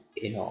have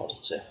in order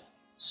to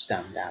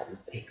stand out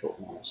and pick up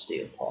Man of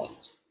Steel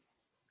points.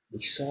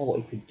 We saw what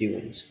he could do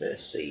in his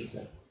first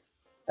season,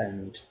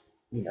 and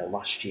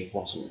last year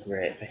wasn't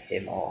great for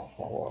him or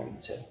for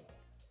Warrington.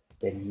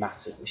 They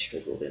massively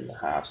struggled in the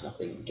halves, and I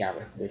think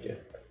Gareth Widdop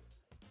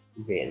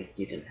really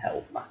didn't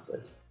help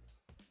matters.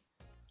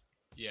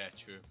 Yeah,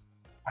 true.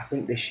 I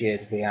think this year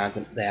they are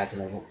going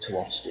to look to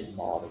Austin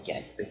more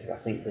again, because I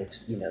think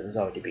there's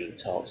already been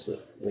talks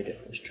that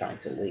Widdop was trying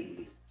to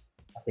leave.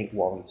 I think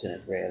Warrington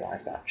have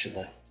realised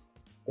actually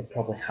they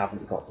probably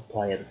haven't got the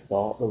player they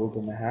thought they were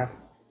going to have,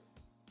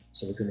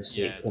 so we're going to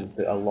see it come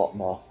through a lot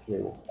more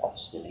through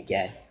Austin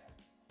again.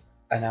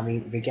 And I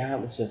mean,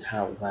 regardless of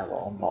how well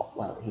or not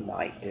well he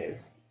might do,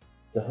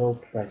 the whole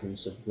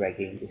presence of Greg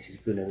English is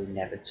going to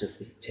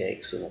inevitably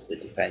take some of the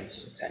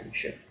defence's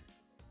attention.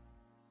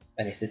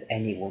 And if there's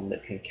anyone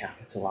that can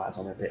capitalise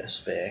on a bit of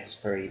space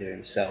for either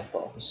himself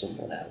or for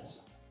someone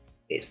else,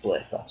 it's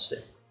Blake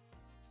Austin.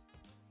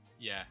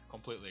 Yeah,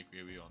 completely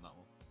agree with you on that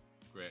one.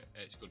 Great,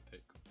 it's a good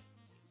pick.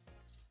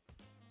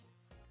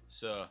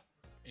 So,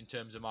 in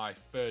terms of my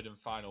third and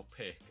final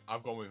pick,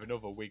 I've gone with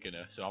another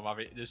Wiganer. So I'm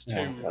having there's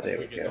two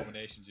Wigan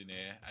nominations in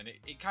here, and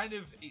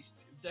it's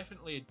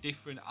definitely a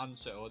different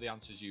answer or the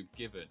answers you've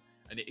given,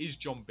 and it is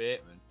John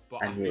Bateman.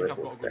 But I think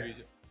I've got a good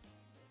reason.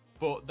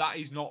 But that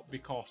is not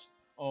because,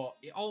 the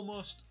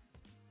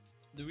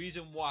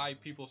reason why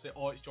people say,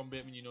 oh, it's John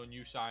Bateman,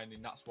 new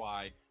signing, that's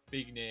why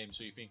big name,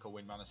 so you think he'll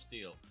win Man of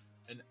Steel.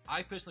 And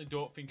I personally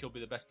don't think he'll be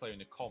the best player in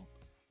the comp.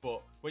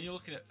 But when you're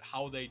looking at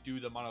how they do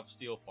the Man of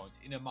Steel points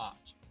in a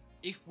match,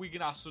 if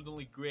Wigan are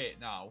suddenly great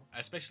now,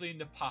 especially in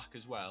the pack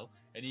as well,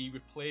 and he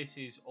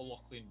replaces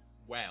O'Loughlin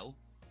well,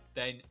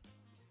 then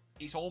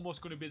it's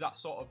almost going to be that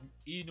sort of,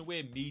 in a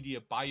way,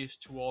 media bias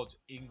towards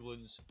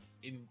England's,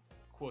 in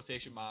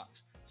quotation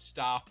marks,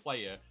 star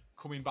player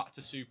coming back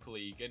to Super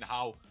League, and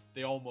how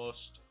they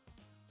almost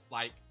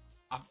I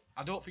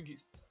don't think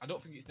it's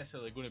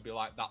necessarily going to be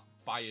like that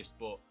biased,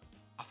 but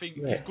I think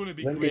it's going to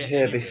be great. When did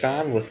Herbie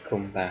Farnworth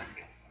come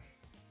back?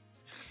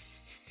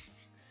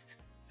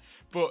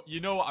 But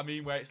you know what I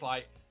mean, where it's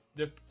like,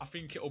 I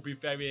think it'll be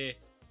very,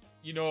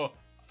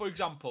 for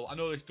example, I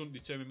know this doesn't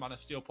determine Man of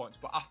Steel points,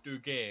 but after a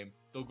game,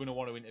 they're going to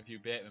want to interview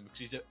Bateman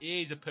because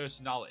he's a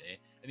personality,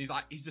 and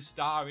he's a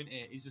star, isn't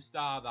he? He's a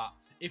star that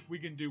if we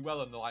can do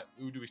well, and they're like,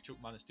 who do we chuck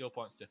Man of Steel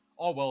points to?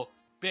 Oh, well,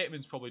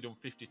 Bateman's probably done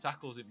 50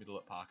 tackles in Middle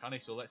at Park, hasn't he?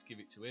 So let's give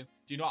it to him.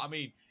 Do you know what I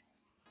mean?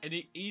 And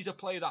he's a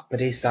player that... But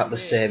is that the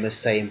same as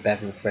saying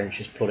Bevan French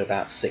has put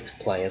about 6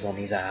 players on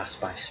his ass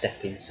by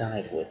stepping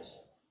sideways?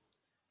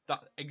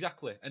 That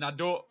exactly, and I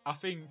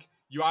think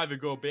you either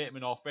go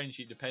Bateman or French.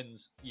 It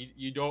depends.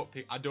 You don't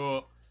pick. I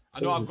know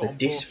I've got the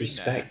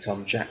disrespect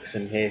on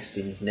Jackson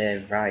Hastings'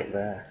 name right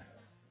there.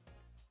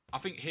 I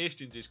think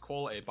Hastings is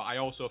quality, but I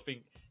also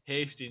think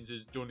Hastings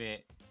has done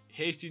it.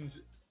 Hastings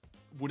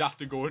would have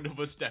to go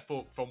another step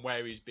up from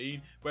where he's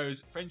been,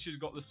 whereas French has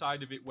got the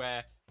side of it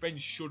where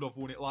French should have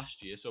won it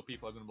last year, so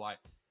people are going to be like,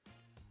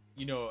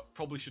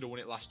 probably should have won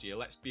it last year.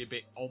 Let's be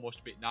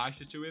almost a bit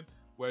nicer to him.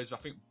 Whereas I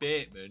think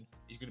Bateman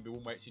is going to be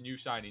one where it's a new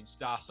signing,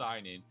 star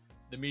signing.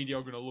 The media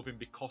are going to love him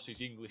because he's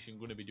English and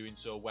going to be doing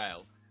so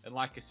well. And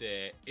like I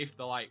say, if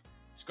they're like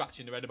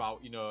scratching their head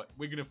about, we're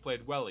going to have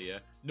played well here,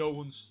 no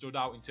one's stood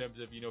out in terms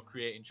of,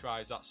 creating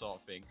tries, that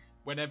sort of thing.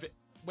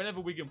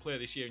 Whenever Wigan play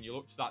this year and you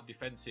look to that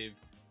defensive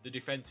the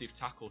defensive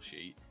tackle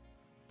sheet,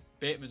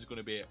 Bateman's going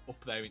to be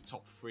up there in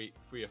top three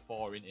or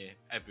four in here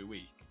every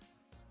week.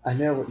 I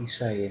know what you're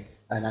saying,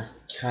 and I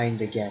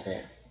kind of get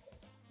it,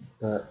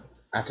 but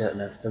I don't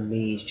know. For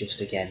me, he's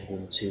just again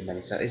one too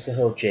many. So it's the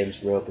whole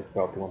James Roby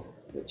problem,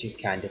 which is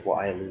kind of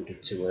what I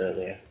alluded to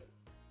earlier.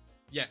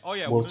 Yeah, oh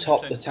yeah. Will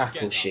top the 100%,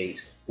 tackle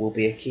sheet, will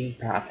be a key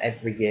part of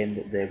every game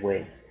that they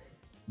win,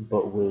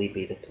 but will he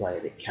be the player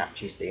that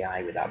catches the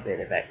eye with that bit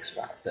of X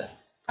factor?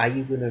 Are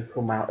you going to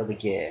come out of the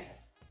game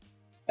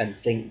and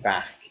think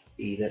back,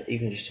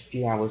 even just a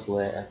few hours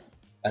later,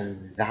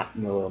 and that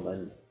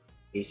moment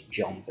is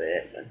John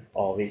Bateman,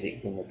 or is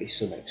it going to be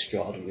some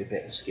extraordinary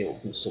bit of skill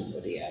from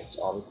somebody else,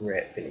 or a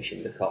great finish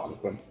in the corner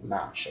from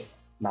Marshall,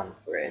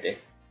 Manfredi,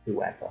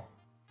 whoever?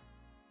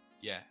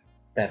 Yeah.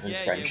 Bevan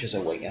French as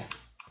a winger.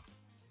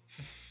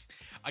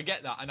 I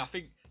get that, and I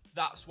think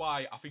that's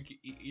why I think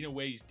in a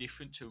way he's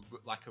different to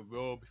like a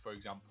Roby, for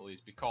example, is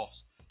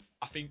because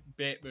I think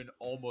Bateman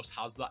almost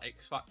has that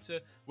X factor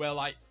where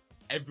like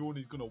everyone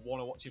is going to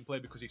want to watch him play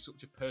because he's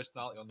such a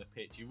personality on the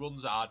pitch. He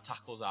runs hard,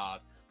 tackles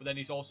hard, but then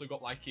he's also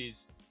got like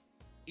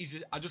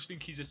I just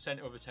think he's a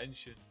centre of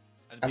attention.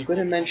 And I'm going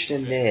to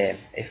mention a name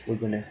if we're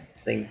going to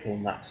think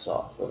on that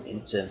sort of front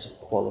in terms of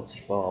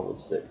quality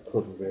forwards that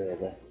could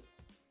really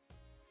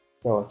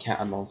throw a cat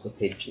amongst the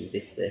pigeons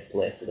if they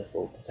play to the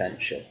full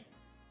potential.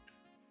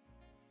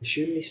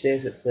 Assuming he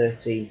stays at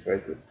 13 for a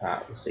good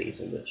part of the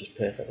season, which is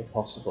perfectly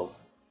possible.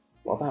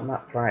 What about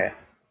Matt Pryor?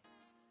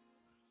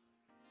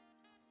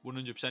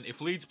 100%.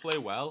 If Leeds play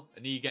well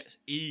and he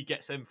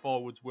gets them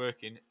forwards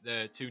working,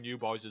 the two new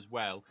boys as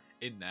well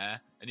in there,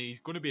 and he's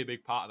going to be a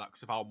big part of that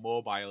because of how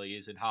mobile he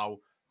is and how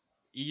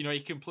he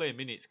can play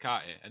minutes,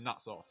 can't he, and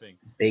that sort of thing.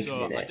 Big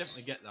so minutes. I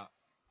definitely get that,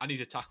 and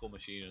he's a tackle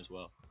machine as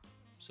well.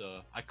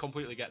 So I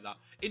completely get that.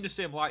 In the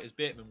same light as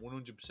Bateman,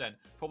 100%,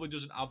 probably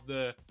doesn't have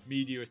the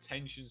media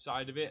attention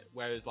side of it,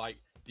 whereas like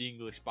the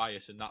English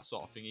bias and that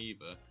sort of thing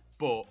either.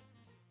 But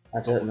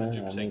I don't know.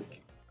 I mean,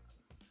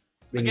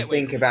 when you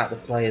think about the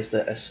players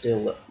that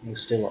were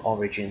still at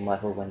Origin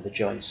level when they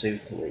joined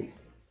Super League,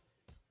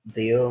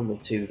 the only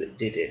two that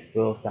did it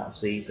both that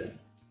season,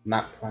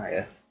 Matt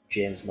Pryor,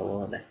 James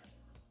Maloney.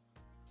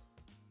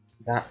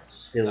 That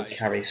still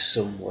carries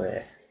some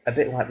weight. A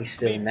bit like we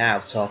still now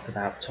talk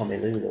about Tommy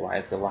Lulu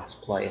as the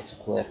last player to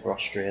play for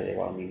Australia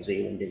or New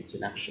Zealand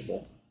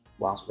internationally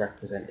whilst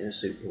representing a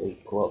Super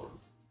League club.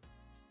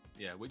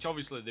 Yeah, which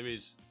obviously there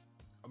is.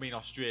 I mean,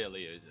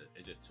 Australia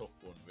is a tough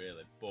one,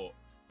 really. But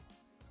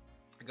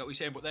I get what you're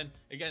saying. But then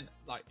again,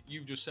 like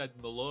you've just said,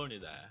 Maloney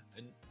there,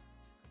 and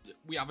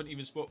we haven't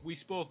even spoke. We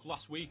spoke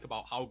last week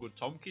about how good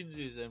Tompkins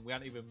is, and we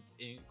hadn't even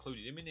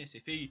included him in this.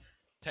 If he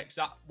takes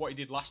that what he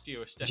did last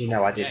year a step. Do you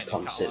know I did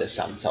consider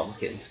Sam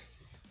Tompkins?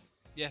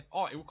 Yeah,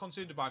 it was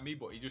considered by me,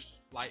 but he just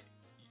like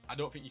I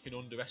don't think you can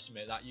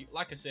underestimate that.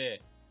 Like I say,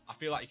 I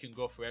feel like you can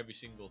go through every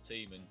single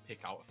team and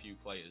pick out a few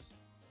players.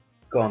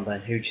 Go on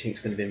then. Who do you think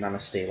is going to be Man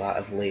of Steel out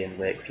of Lee and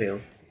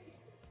Wakefield?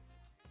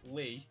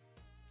 Lee.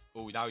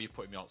 Oh, now you're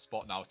putting me on the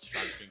spot now to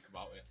try and think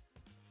about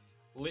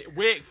it.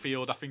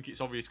 Wakefield, I think it's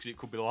obvious because it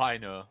could be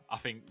Lino. I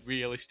think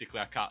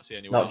realistically, I can't see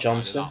anyone. Not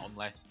Johnston. That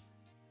unless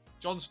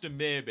Johnston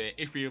maybe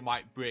if he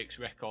like breaks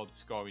records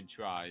scoring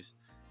tries.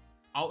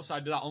 Outside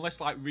of that, unless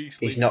like Reece,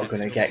 he's not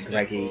going to get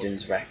Greg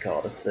Eden's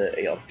record of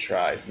 30 odd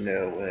tries.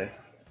 No way.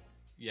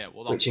 Yeah,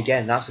 well, which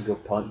again, that's a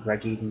good point.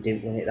 Greg Eden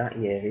didn't win it that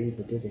year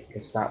either, did he?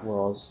 Because that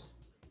was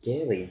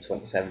Gailey in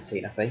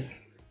 2017, I think.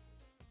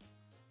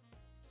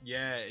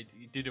 Yeah,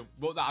 he didn't.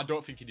 Well, I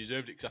don't think he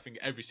deserved it because I think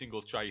every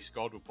single try he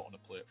scored would put on a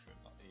plate for him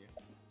that year.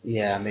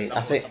 Yeah, I mean,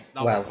 that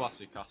was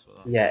classic pass for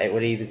that. Yeah, it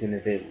would either going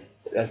to be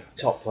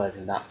top players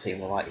in that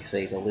team were like you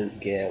say, the Luke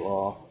Gale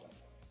or,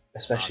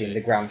 especially in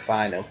the grand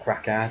final,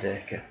 Crack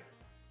Hardaker.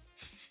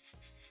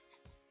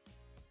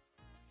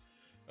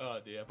 Oh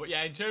dear, but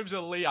yeah, in terms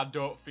of Lee, I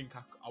don't think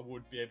I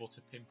would be able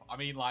to pinpoint. I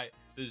mean, like,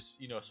 there's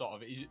sort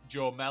of is it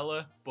Joe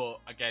Mellor, but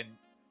again,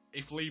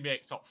 if Lee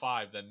makes top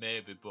 5, then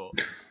maybe. But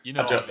I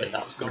don't think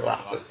that's going to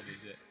happen.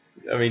 Is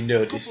it? I mean,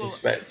 no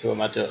disrespect to him,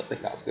 I don't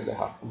think that's going to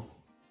happen.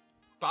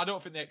 But I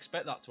don't think they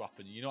expect that to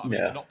happen. You know what I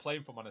mean? They're not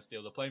playing for Man of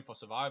Steel; they're playing for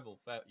survival.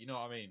 You know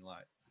what I mean?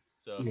 Like,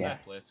 so fair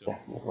play to them.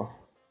 Definitely.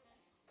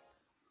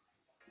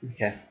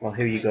 Okay, well,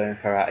 who are you going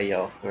for out of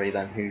your 3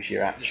 then? Who's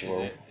your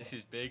actual? This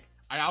is big.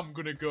 I am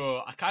going to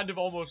go. I kind of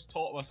almost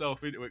talked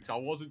myself into it because I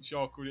wasn't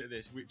sure coming at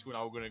this which one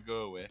I was going to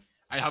go with.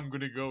 I am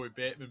going to go with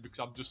Bateman because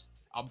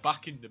I'm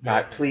backing the Bateman.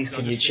 Right, please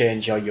can you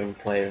change your Young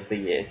Player of the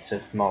Year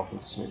to Morgan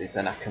Smithies,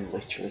 then I can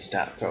literally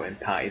start throwing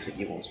pies at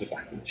you once we're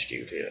back in the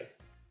studio.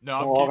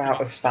 No, 4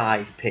 out of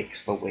 5 picks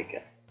for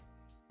Wigan.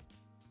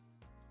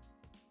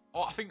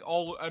 Oh, I think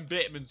and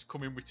Bateman's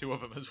coming with 2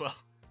 of them as well.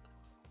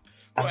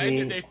 But I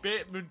mean, if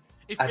Bateman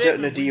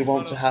don't know, do you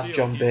want to have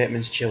John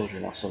Bateman's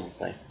children or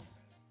something?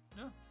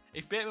 No.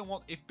 If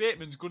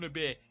Bateman's going to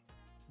be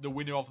the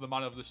winner of the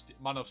Man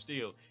of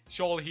Steel,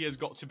 surely he has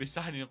got to be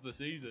signing of the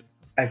season.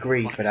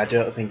 Agreed, but I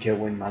don't think he'll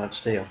win Man of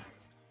Steel.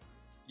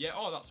 Yeah,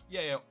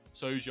 yeah.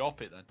 So who's your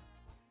pick then?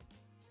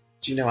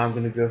 Do you know I'm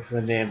going to go for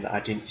a name that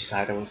I didn't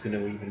decide I was going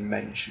to even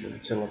mention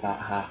until about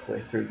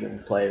halfway through Young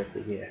Player of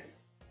the Year?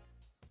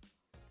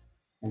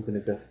 I'm going to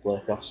go for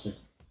Blake Austin.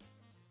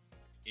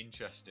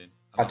 Interesting.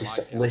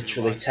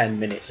 Literally 10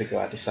 minutes ago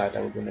I decided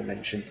I was going to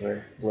mention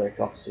Blake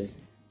Austin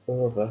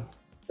over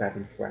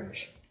Bevan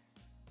French.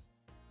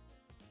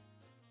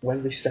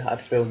 When we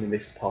started filming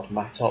this pod,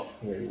 my top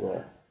three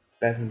were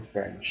Bevan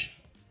French,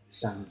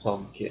 Sam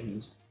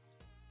Tompkins,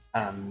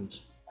 and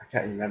I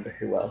can't remember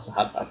who else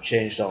I had. I've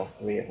changed all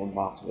three of them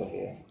whilst we're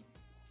here.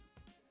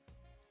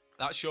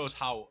 That shows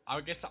how. I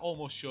guess that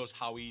almost shows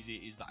how easy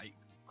it is that it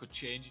could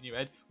change in your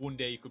head. One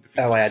day you could be.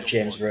 Oh, I had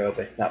James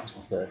Roby. That was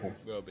my third one.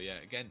 Roby, yeah.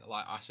 Again,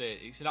 like I say,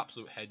 it's an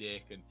absolute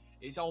headache, and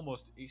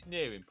it's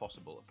near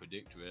impossible to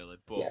predict, really.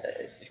 But yeah,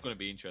 it is. It's going to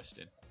be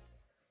interesting.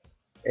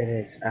 It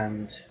is,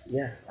 and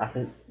yeah, I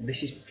think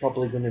this is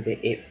probably going to be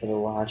it for the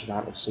large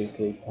amount of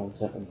Super League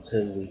content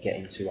until we get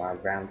into our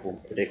round one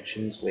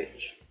predictions,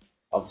 which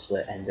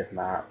obviously end of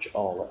March,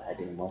 all at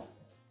Headingley.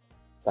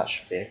 That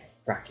should be a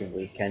cracking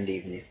weekend,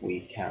 even if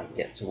we can't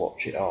get to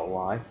watch it all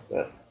live.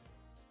 But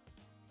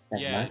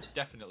yeah,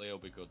 definitely it'll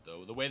be good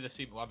though. The way they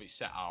seem to have it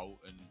set out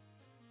and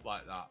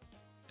like that,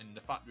 and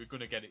the fact we're going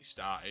to get it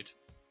started.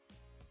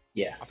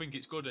 Yeah, I think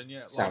it's good, and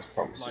yeah, sounds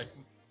promising. Like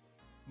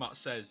Matt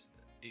says,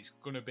 it's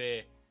going to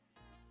be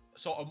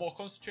sort of more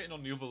concentrating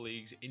on the other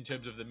leagues in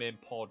terms of the main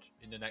pod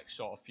in the next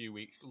sort of few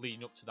weeks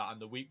leading up to that,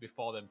 and the week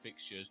before them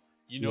fixtures.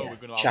 We're going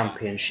to have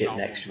Championship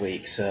next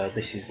week, so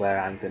this is where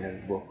I'm going to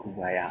work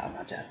way out of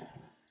my depth.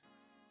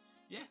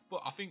 Yeah,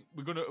 but I think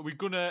we're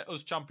gonna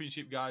us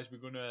Championship guys, we're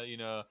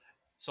gonna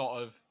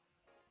sort of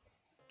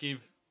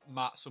give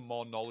Matt some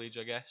more knowledge,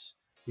 I guess.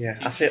 Yeah,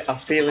 I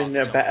feel in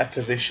a better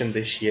position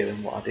this year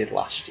than what I did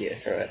last year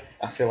for it.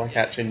 I feel like I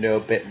actually know a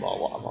bit more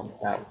what I'm on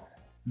about.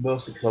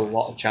 Mostly because a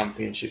lot of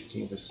Championship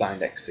teams have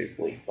signed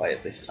ex-Super League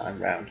players this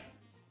time round.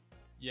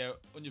 Yeah,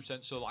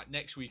 100%. So like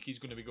next week he's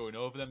going to be going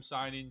over them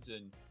signings,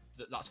 and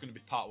that's going to be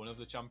part one of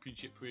the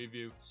Championship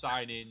preview,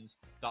 signings,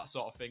 that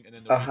sort of thing. And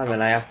then hang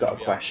on, I have got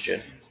a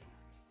question.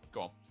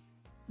 Go on.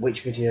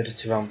 Which video did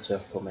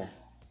Toronto come in?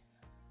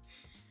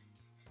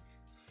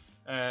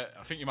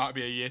 I think you might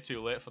be a year too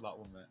late for that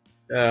one, mate.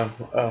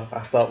 Oh, I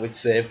thought we'd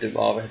saved him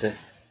already.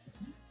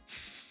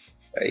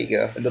 There you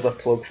go, another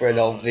plug for an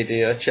old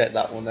video, check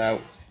that one out.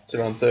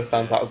 Toronto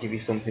fans, that'll give you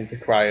something to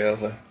cry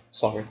over.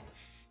 Sorry.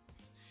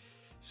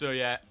 So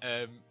yeah,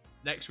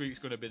 next week's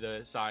going to be the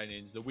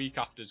signings, the week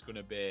after is going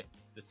to be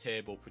the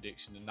table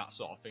prediction and that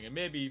sort of thing, and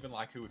maybe even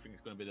like who we think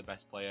is going to be the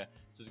best player.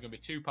 So there's going to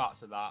be two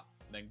parts of that,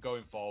 and then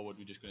going forward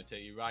we're just going to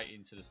take you right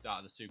into the start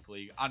of the Super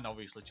League and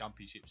obviously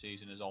Championship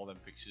season, as all them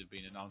fixtures have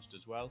been announced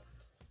as well.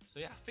 So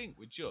yeah, I think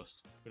we're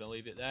just going to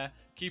leave it there.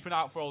 Keep an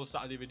eye out for all the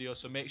Saturday videos,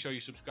 so make sure you're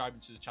subscribing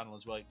to the channel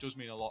as well. It does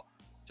mean a lot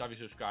to have you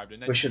subscribed.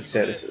 And then we should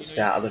say this at the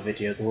start of the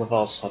video, they'll have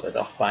all sorted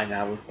off by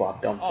now. We've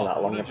blabbed on for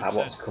that long about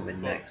what's coming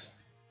next.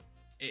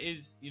 It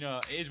is, it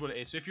is what it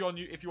is. So if you're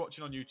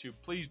watching on YouTube,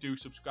 please do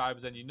subscribe,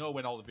 as then you know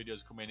when all the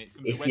videos come in. It's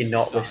if you're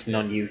not listening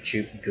on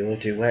YouTube, go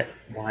do it.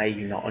 Why are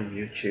you not on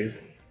YouTube?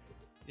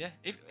 Yeah,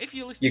 if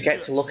you're listening, you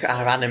get to look at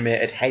our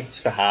animated heads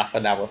for half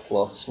an hour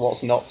plus.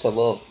 What's not to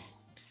love?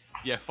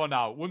 Yeah, for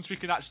now. Once we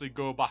can actually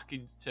go back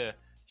into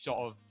sort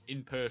of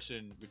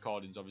in-person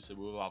recordings, obviously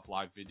we will have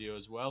live video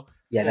as well.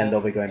 Yeah, then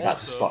they'll be going back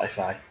to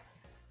Spotify.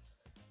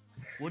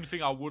 One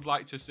thing I would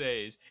like to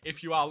say is,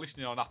 if you are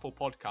listening on Apple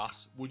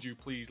Podcasts, would you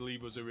please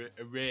leave us a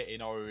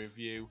rating or a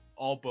review,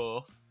 or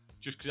both,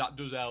 just because that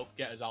does help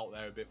get us out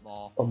there a bit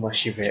more.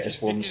 Unless you rate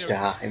us 1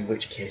 star, in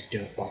which case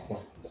don't bother,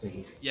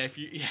 please. Yeah,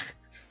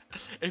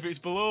 if it's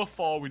below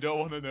 4, we don't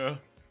want to know.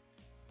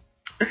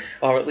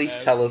 Or at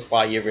least tell us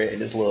why you're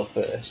rating us low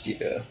first,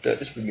 Don't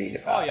just be mean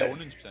about it.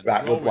 100%.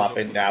 Right, we're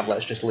blabbing now,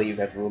 let's just leave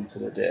everyone to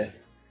the day.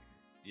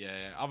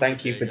 Yeah.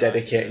 Thank you for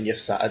dedicating your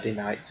Saturday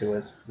night to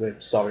us. We're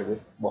sorry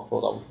we've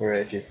waffled on for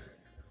ages.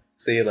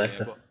 See you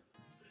later. Yeah,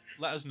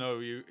 let us know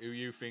who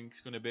you think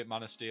is going to beat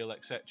Man of Steel,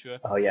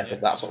 etc. Oh yeah,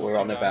 but that's what we're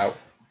on about.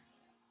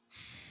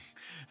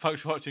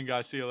 Thanks for watching,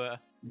 guys. See you later.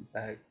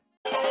 Bye.